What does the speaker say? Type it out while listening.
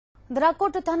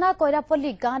धराकोट थाना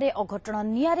कैरापल्ली गांव में अघटण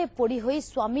निआरे पोड़ी होई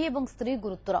स्वामी और स्त्री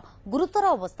गुरुतर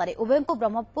अवस्था उभयं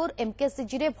ब्रह्मपुर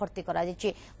एमकेसीजी रे भर्ती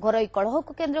कराଯାଇଛି। घरोई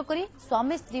कलहक केन्द्र करी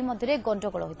स्वामी स्त्री मध्य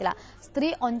गंडगोल होता।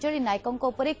 स्त्री अंजलि नायकों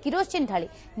उपरे किरोसिन ढाली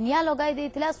निआं लगाई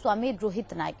देइथिला स्वामी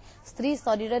रोहित नायक। स्त्री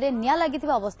शरीर में निआं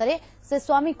लागिथिबा अवस्था से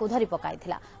स्वामी को धरी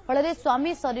पकाइथिला। फल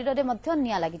स्वामी शरीर में मध्य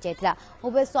निआं लागि जाइथिला।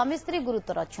 उभय स्वामी स्त्री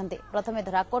गुरुतर अछंती। प्रथमे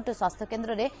धराकोट स्वास्थ्य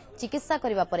केन्द्र में चिकित्सा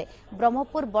करिबा परे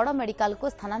ब्रह्मपुर बड़ मेडिकल को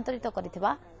स्थानांतरित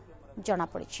करिथिबा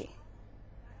जणापड़िछि।